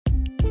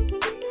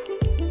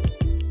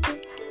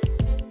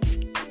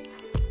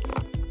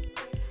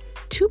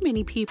Too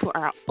many people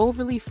are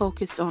overly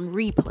focused on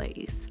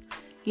replays.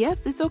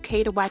 Yes, it's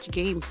okay to watch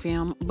game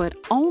film, but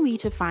only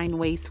to find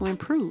ways to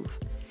improve.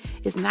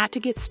 It's not to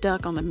get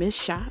stuck on the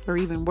missed shot, or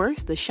even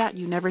worse, the shot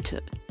you never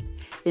took.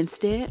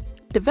 Instead,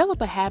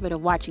 develop a habit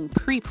of watching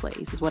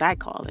PREPlays, is what I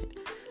call it.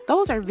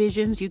 Those are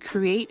visions you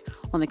create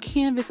on the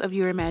canvas of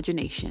your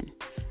imagination.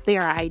 They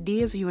are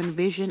ideas you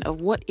envision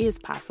of what is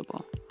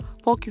possible.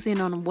 Focusing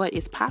on what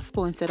is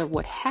possible instead of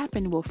what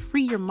happened will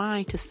free your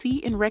mind to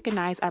see and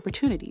recognize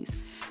opportunities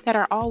that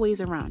are always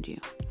around you.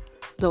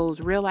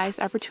 Those realized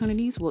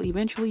opportunities will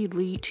eventually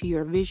lead to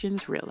your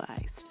visions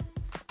realized.